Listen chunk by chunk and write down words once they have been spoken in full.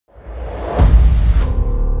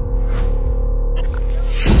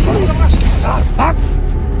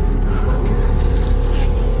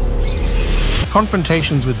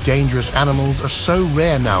Confrontations with dangerous animals are so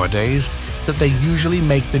rare nowadays that they usually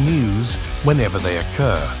make the news whenever they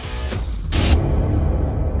occur.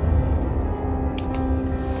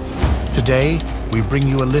 Today, we bring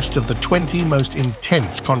you a list of the 20 most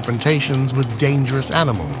intense confrontations with dangerous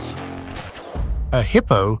animals. A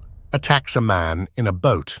hippo attacks a man in a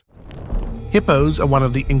boat. Hippos are one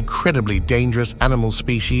of the incredibly dangerous animal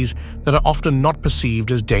species that are often not perceived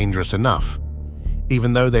as dangerous enough.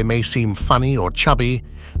 Even though they may seem funny or chubby,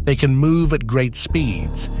 they can move at great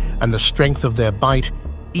speeds, and the strength of their bite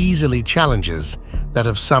easily challenges that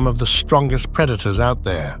of some of the strongest predators out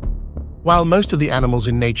there. While most of the animals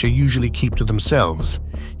in nature usually keep to themselves,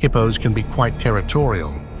 hippos can be quite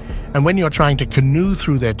territorial, and when you're trying to canoe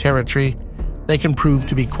through their territory, they can prove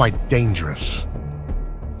to be quite dangerous.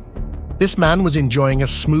 This man was enjoying a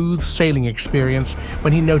smooth sailing experience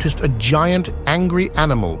when he noticed a giant, angry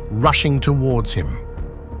animal rushing towards him.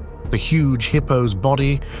 The huge hippo's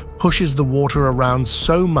body pushes the water around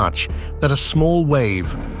so much that a small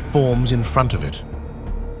wave forms in front of it.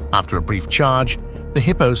 After a brief charge, the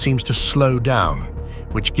hippo seems to slow down,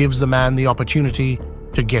 which gives the man the opportunity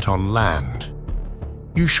to get on land.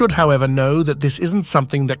 You should, however, know that this isn't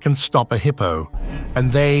something that can stop a hippo,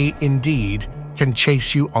 and they, indeed, can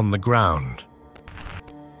chase you on the ground.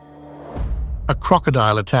 A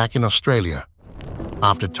crocodile attack in Australia.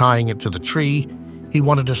 After tying it to the tree, he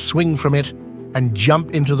wanted to swing from it and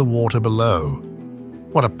jump into the water below.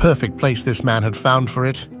 What a perfect place this man had found for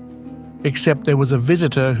it. Except there was a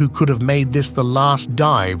visitor who could have made this the last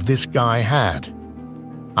dive this guy had.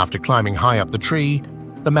 After climbing high up the tree,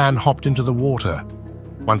 the man hopped into the water.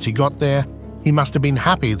 Once he got there, he must have been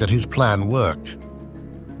happy that his plan worked.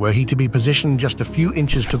 Were he to be positioned just a few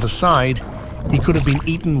inches to the side, he could have been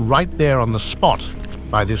eaten right there on the spot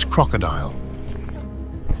by this crocodile.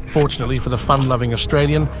 Fortunately for the fun-loving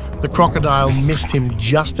Australian, the crocodile missed him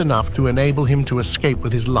just enough to enable him to escape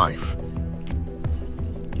with his life.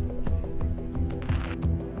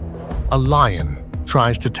 A lion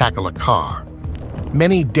tries to tackle a car.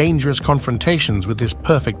 Many dangerous confrontations with this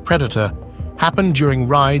perfect predator happen during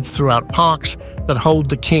rides throughout parks that hold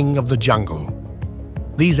the king of the jungle.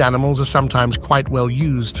 These animals are sometimes quite well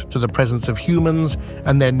used to the presence of humans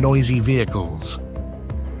and their noisy vehicles.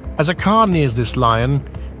 As a car nears this lion,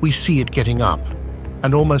 we see it getting up,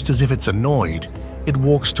 and almost as if it's annoyed, it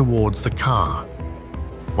walks towards the car.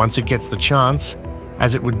 Once it gets the chance,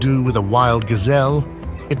 as it would do with a wild gazelle,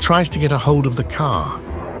 it tries to get a hold of the car.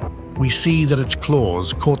 We see that its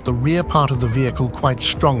claws caught the rear part of the vehicle quite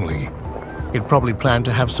strongly. It probably planned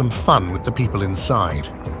to have some fun with the people inside.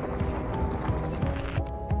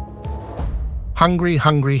 Hungry,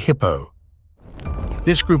 hungry hippo.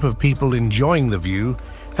 This group of people enjoying the view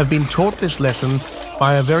have been taught this lesson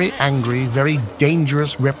by a very angry, very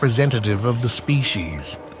dangerous representative of the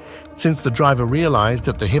species. Since the driver realized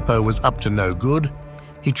that the hippo was up to no good,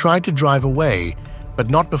 he tried to drive away, but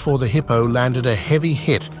not before the hippo landed a heavy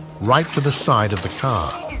hit right to the side of the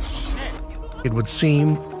car. It would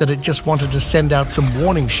seem that it just wanted to send out some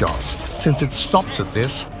warning shots, since it stops at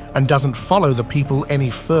this and doesn't follow the people any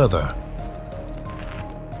further.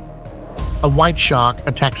 A white shark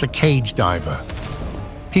attacks a cage diver.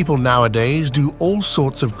 People nowadays do all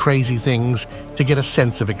sorts of crazy things to get a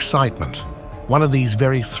sense of excitement. One of these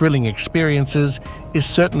very thrilling experiences is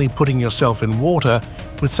certainly putting yourself in water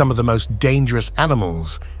with some of the most dangerous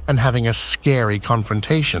animals and having a scary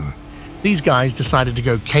confrontation. These guys decided to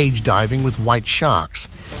go cage diving with white sharks,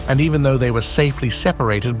 and even though they were safely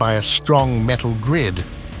separated by a strong metal grid,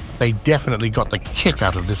 they definitely got the kick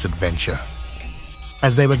out of this adventure.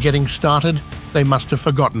 As they were getting started, they must have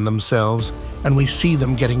forgotten themselves, and we see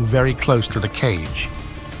them getting very close to the cage.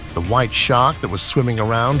 The white shark that was swimming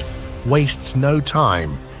around wastes no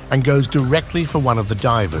time and goes directly for one of the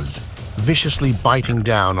divers, viciously biting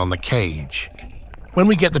down on the cage. When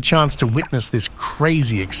we get the chance to witness this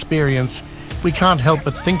crazy experience, we can't help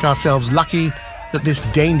but think ourselves lucky that this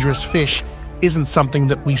dangerous fish isn't something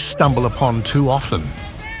that we stumble upon too often.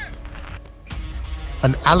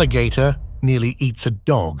 An alligator nearly eats a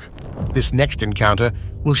dog. This next encounter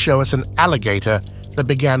will show us an alligator that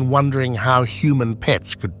began wondering how human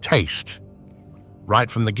pets could taste. Right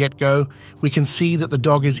from the get-go, we can see that the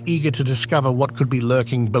dog is eager to discover what could be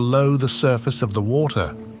lurking below the surface of the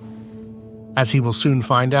water. As he will soon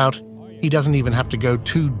find out, he doesn't even have to go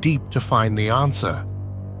too deep to find the answer.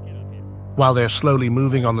 While they're slowly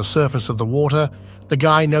moving on the surface of the water, the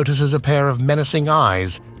guy notices a pair of menacing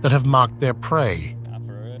eyes that have marked their prey.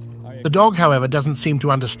 The dog, however, doesn't seem to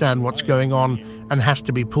understand what's going on and has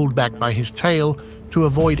to be pulled back by his tail to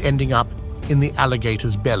avoid ending up in the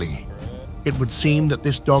alligator's belly. It would seem that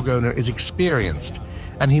this dog owner is experienced,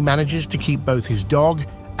 and he manages to keep both his dog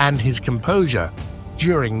and his composure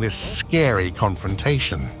during this scary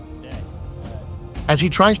confrontation. As he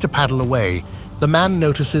tries to paddle away, the man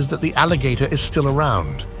notices that the alligator is still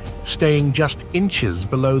around, staying just inches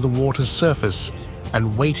below the water's surface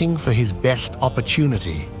and waiting for his best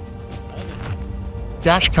opportunity.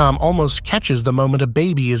 Dashcam almost catches the moment a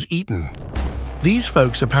baby is eaten. These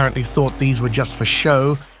folks apparently thought these were just for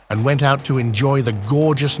show and went out to enjoy the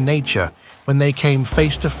gorgeous nature when they came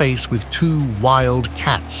face to face with two wild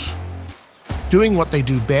cats. Doing what they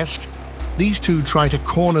do best, these two try to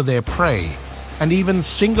corner their prey and even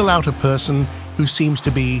single out a person who seems to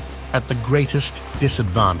be at the greatest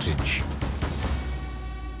disadvantage.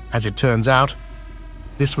 As it turns out,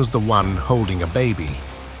 this was the one holding a baby.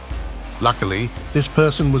 Luckily, this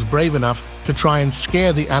person was brave enough to try and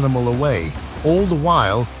scare the animal away, all the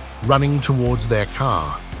while running towards their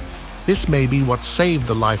car. This may be what saved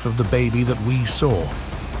the life of the baby that we saw.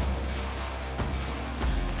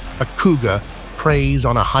 A cougar preys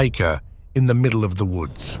on a hiker in the middle of the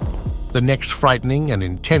woods. The next frightening and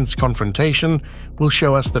intense confrontation will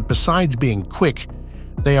show us that besides being quick,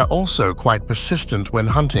 they are also quite persistent when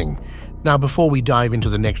hunting. Now, before we dive into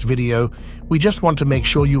the next video, we just want to make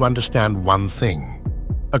sure you understand one thing.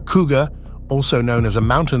 A cougar, also known as a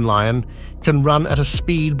mountain lion, can run at a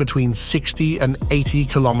speed between 60 and 80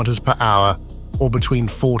 kilometers per hour, or between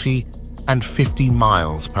 40 and 50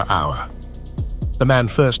 miles per hour. The man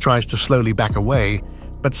first tries to slowly back away,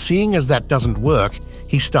 but seeing as that doesn't work,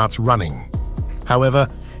 he starts running. However,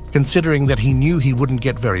 considering that he knew he wouldn't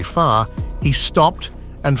get very far, he stopped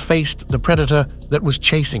and faced the predator that was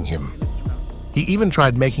chasing him. He even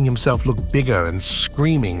tried making himself look bigger and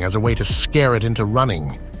screaming as a way to scare it into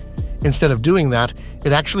running. Instead of doing that,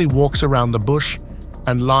 it actually walks around the bush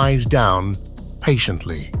and lies down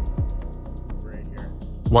patiently.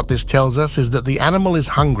 What this tells us is that the animal is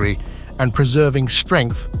hungry and preserving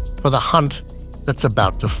strength for the hunt that's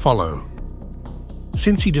about to follow.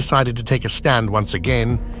 Since he decided to take a stand once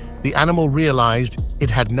again, the animal realized it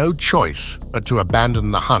had no choice but to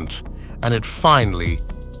abandon the hunt, and it finally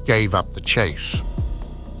gave up the chase.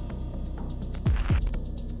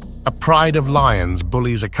 A pride of lions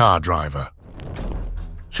bullies a car driver.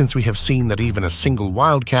 Since we have seen that even a single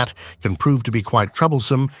wildcat can prove to be quite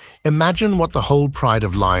troublesome, imagine what the whole pride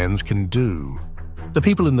of lions can do. The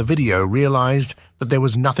people in the video realized that there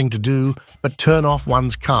was nothing to do but turn off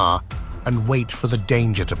one's car and wait for the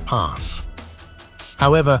danger to pass.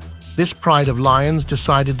 However, this pride of lions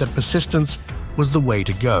decided that persistence was the way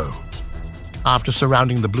to go. After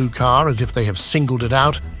surrounding the blue car as if they have singled it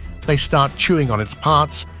out, they start chewing on its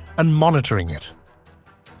parts and monitoring it.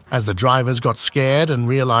 As the drivers got scared and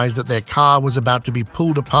realized that their car was about to be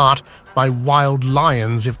pulled apart by wild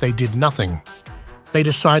lions if they did nothing, they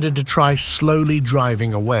decided to try slowly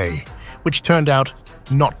driving away, which turned out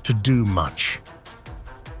not to do much.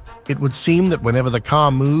 It would seem that whenever the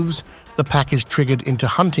car moves, the pack is triggered into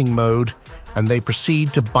hunting mode and they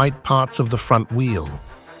proceed to bite parts of the front wheel.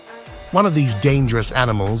 One of these dangerous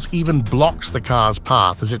animals even blocks the car's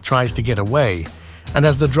path as it tries to get away, and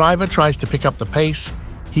as the driver tries to pick up the pace,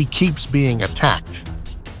 he keeps being attacked.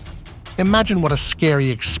 Imagine what a scary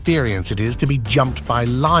experience it is to be jumped by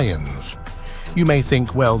lions. You may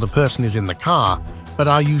think, well, the person is in the car, but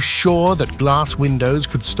are you sure that glass windows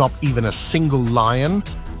could stop even a single lion,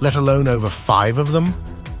 let alone over 5 of them?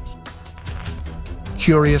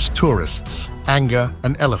 Curious tourists anger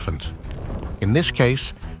an elephant. In this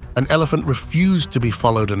case, an elephant refused to be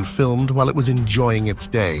followed and filmed while it was enjoying its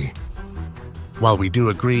day. While we do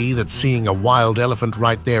agree that seeing a wild elephant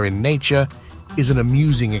right there in nature is an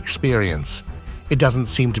amusing experience, it doesn't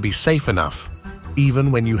seem to be safe enough,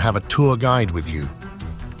 even when you have a tour guide with you.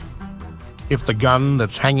 If the gun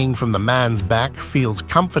that's hanging from the man's back feels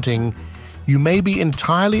comforting, you may be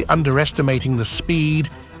entirely underestimating the speed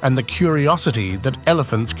and the curiosity that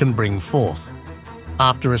elephants can bring forth.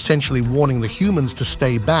 After essentially warning the humans to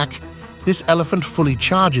stay back, this elephant fully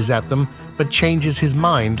charges at them but changes his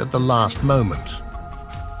mind at the last moment.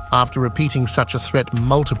 After repeating such a threat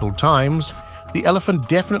multiple times, the elephant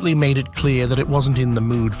definitely made it clear that it wasn't in the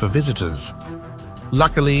mood for visitors.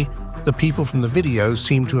 Luckily, the people from the video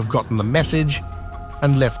seem to have gotten the message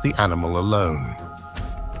and left the animal alone.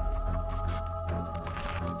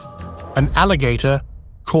 An alligator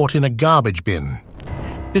caught in a garbage bin.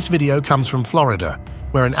 This video comes from Florida,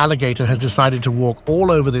 where an alligator has decided to walk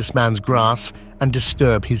all over this man's grass and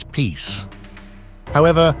disturb his peace.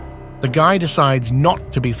 However, the guy decides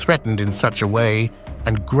not to be threatened in such a way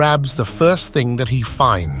and grabs the first thing that he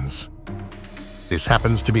finds. This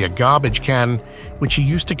happens to be a garbage can, which he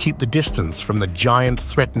used to keep the distance from the giant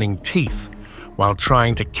threatening teeth while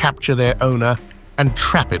trying to capture their owner and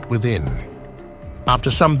trap it within.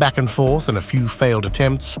 After some back and forth and a few failed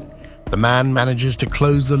attempts, the man manages to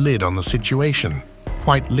close the lid on the situation,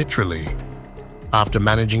 quite literally. After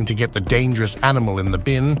managing to get the dangerous animal in the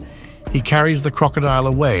bin, he carries the crocodile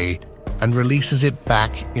away and releases it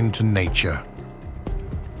back into nature.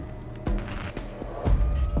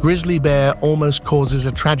 Grizzly bear almost causes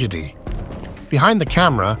a tragedy. Behind the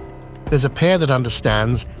camera, there's a pair that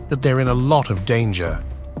understands that they're in a lot of danger.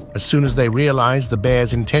 As soon as they realize the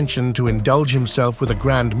bear's intention to indulge himself with a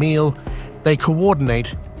grand meal, they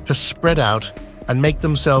coordinate to spread out and make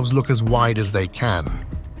themselves look as wide as they can.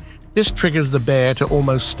 This triggers the bear to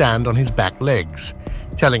almost stand on his back legs,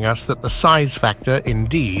 telling us that the size factor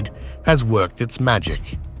indeed has worked its magic.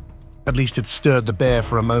 At least it stirred the bear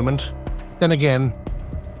for a moment. Then again,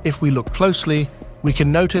 if we look closely, we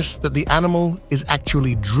can notice that the animal is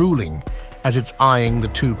actually drooling as it's eyeing the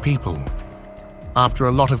two people. After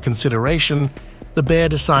a lot of consideration, the bear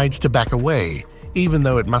decides to back away, even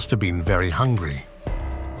though it must have been very hungry.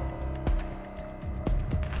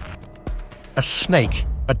 A snake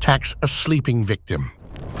attacks a sleeping victim.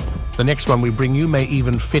 The next one we bring you may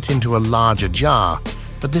even fit into a larger jar,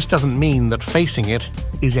 but this doesn't mean that facing it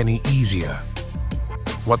is any easier.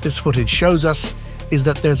 What this footage shows us is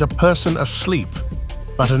that there's a person asleep,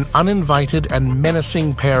 but an uninvited and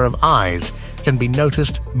menacing pair of eyes can be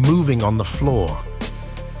noticed moving on the floor.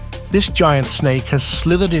 This giant snake has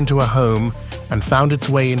slithered into a home and found its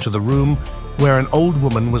way into the room where an old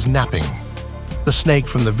woman was napping. The snake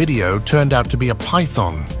from the video turned out to be a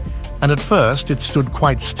python, and at first it stood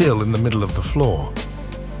quite still in the middle of the floor.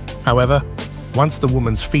 However, once the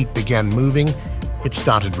woman's feet began moving, it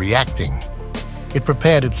started reacting. It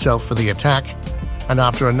prepared itself for the attack, and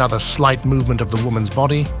after another slight movement of the woman's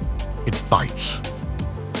body, it bites.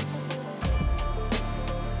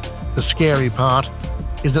 The scary part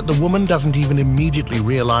is that the woman doesn't even immediately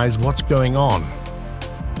realize what's going on.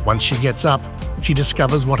 Once she gets up, she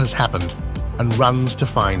discovers what has happened and runs to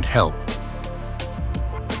find help.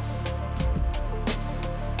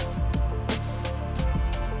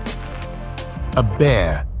 A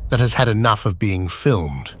bear that has had enough of being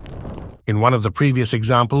filmed. In one of the previous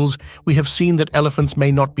examples, we have seen that elephants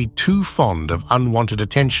may not be too fond of unwanted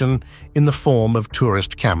attention in the form of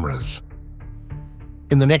tourist cameras.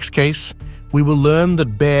 In the next case, we will learn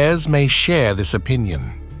that bears may share this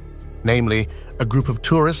opinion. Namely, a group of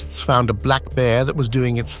tourists found a black bear that was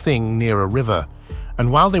doing its thing near a river,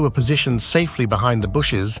 and while they were positioned safely behind the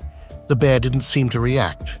bushes, the bear didn't seem to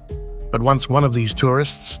react. But once one of these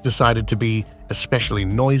tourists decided to be especially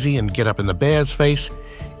noisy and get up in the bear's face,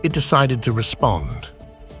 it decided to respond.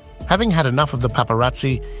 Having had enough of the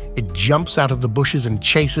paparazzi, it jumps out of the bushes and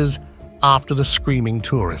chases after the screaming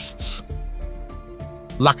tourists.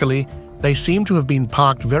 Luckily, they seem to have been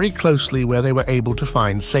parked very closely where they were able to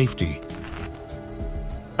find safety.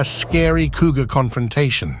 A scary cougar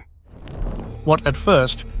confrontation. What at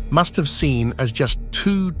first must have seen as just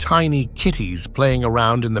two tiny kitties playing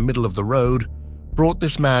around in the middle of the road brought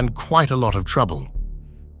this man quite a lot of trouble.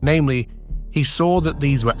 Namely, he saw that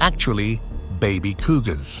these were actually baby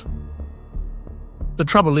cougars. The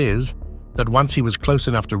trouble is that once he was close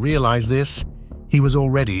enough to realize this, he was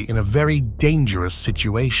already in a very dangerous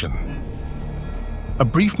situation. A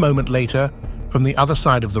brief moment later, from the other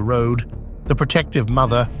side of the road, the protective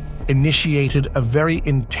mother initiated a very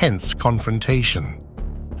intense confrontation.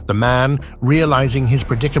 The man, realizing his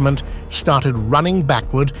predicament, started running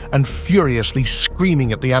backward and furiously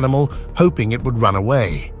screaming at the animal, hoping it would run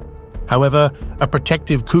away. However, a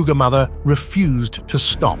protective cougar mother refused to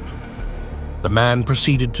stop. The man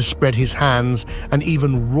proceeded to spread his hands and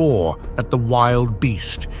even roar at the wild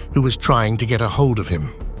beast who was trying to get a hold of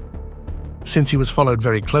him. Since he was followed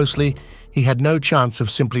very closely, he had no chance of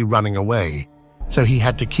simply running away, so he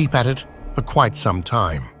had to keep at it for quite some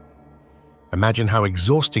time. Imagine how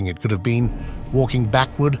exhausting it could have been walking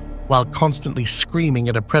backward while constantly screaming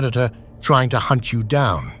at a predator trying to hunt you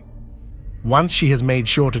down. Once she has made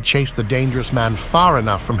sure to chase the dangerous man far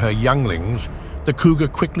enough from her younglings, the cougar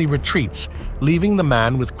quickly retreats, leaving the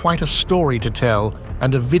man with quite a story to tell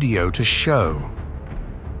and a video to show.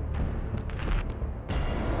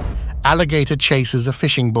 Alligator chases a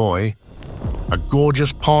fishing boy. A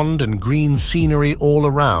gorgeous pond and green scenery all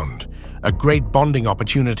around. A great bonding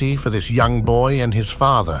opportunity for this young boy and his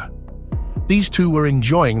father. These two were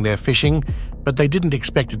enjoying their fishing, but they didn't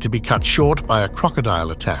expect it to be cut short by a crocodile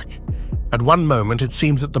attack. At one moment, it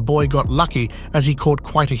seems that the boy got lucky as he caught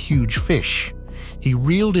quite a huge fish. He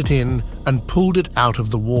reeled it in and pulled it out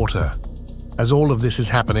of the water. As all of this is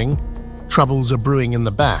happening, troubles are brewing in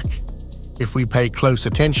the back. If we pay close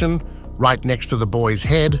attention, right next to the boy's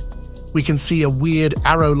head, we can see a weird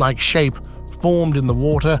arrow-like shape formed in the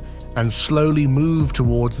water and slowly move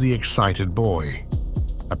towards the excited boy.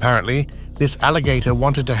 Apparently, this alligator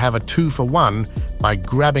wanted to have a 2-for-1 by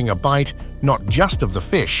grabbing a bite not just of the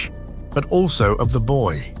fish, but also of the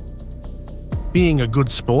boy. Being a good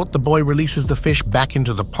sport, the boy releases the fish back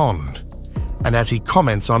into the pond, and as he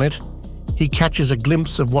comments on it, he catches a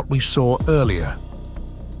glimpse of what we saw earlier.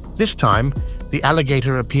 This time, the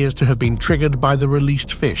alligator appears to have been triggered by the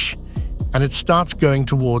released fish, and it starts going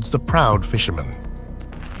towards the proud fisherman.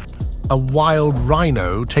 A wild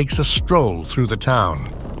rhino takes a stroll through the town.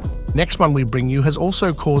 Next one we bring you has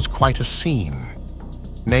also caused quite a scene.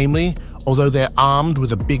 Namely, although they're armed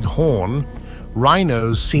with a big horn,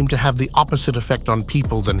 rhinos seem to have the opposite effect on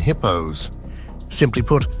people than hippos. Simply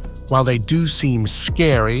put, while they do seem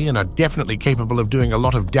scary and are definitely capable of doing a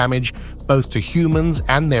lot of damage both to humans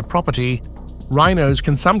and their property, rhinos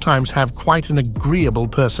can sometimes have quite an agreeable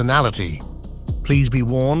personality. Please be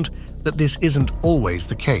warned that this isn't always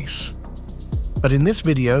the case. But in this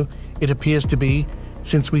video, it appears to be,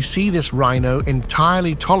 since we see this rhino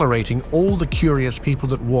entirely tolerating all the curious people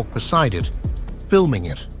that walk beside it, filming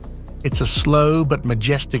it. It's a slow but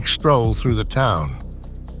majestic stroll through the town.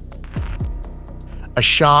 A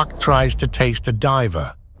shark tries to taste a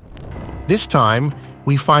diver. This time,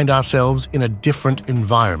 we find ourselves in a different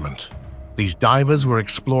environment. These divers were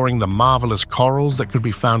exploring the marvelous corals that could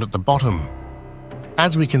be found at the bottom.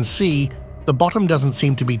 As we can see, the bottom doesn't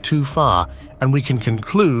seem to be too far, and we can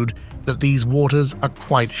conclude that these waters are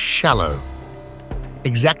quite shallow.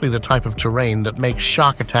 Exactly the type of terrain that makes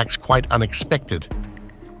shark attacks quite unexpected.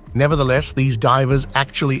 Nevertheless, these divers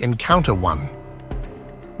actually encounter one.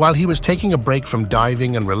 While he was taking a break from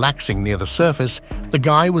diving and relaxing near the surface, the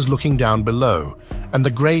guy was looking down below, and the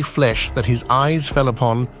grey flesh that his eyes fell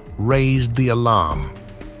upon raised the alarm.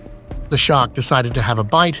 The shark decided to have a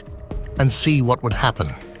bite and see what would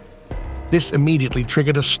happen. This immediately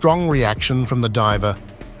triggered a strong reaction from the diver,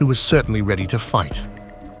 who was certainly ready to fight.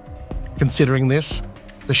 Considering this,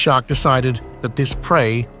 the shark decided that this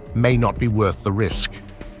prey may not be worth the risk.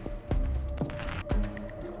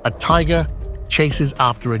 A tiger chases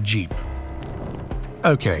after a jeep.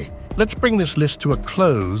 Okay, let's bring this list to a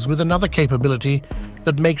close with another capability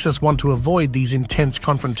that makes us want to avoid these intense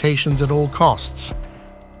confrontations at all costs.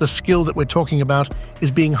 The skill that we're talking about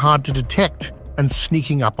is being hard to detect and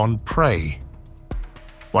sneaking up on prey.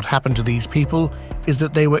 What happened to these people is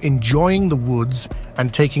that they were enjoying the woods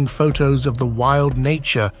and taking photos of the wild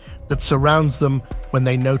nature that surrounds them when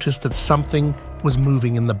they noticed that something was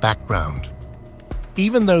moving in the background.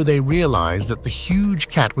 Even though they realized that the huge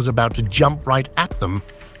cat was about to jump right at them,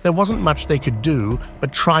 there wasn't much they could do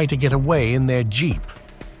but try to get away in their jeep.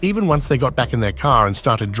 Even once they got back in their car and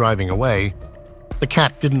started driving away, the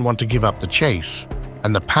cat didn't want to give up the chase,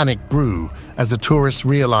 and the panic grew as the tourists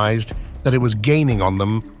realized that it was gaining on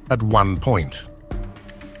them at one point.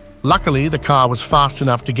 Luckily, the car was fast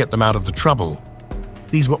enough to get them out of the trouble.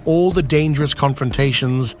 These were all the dangerous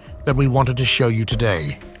confrontations that we wanted to show you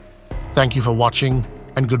today. Thank you for watching,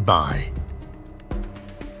 and goodbye.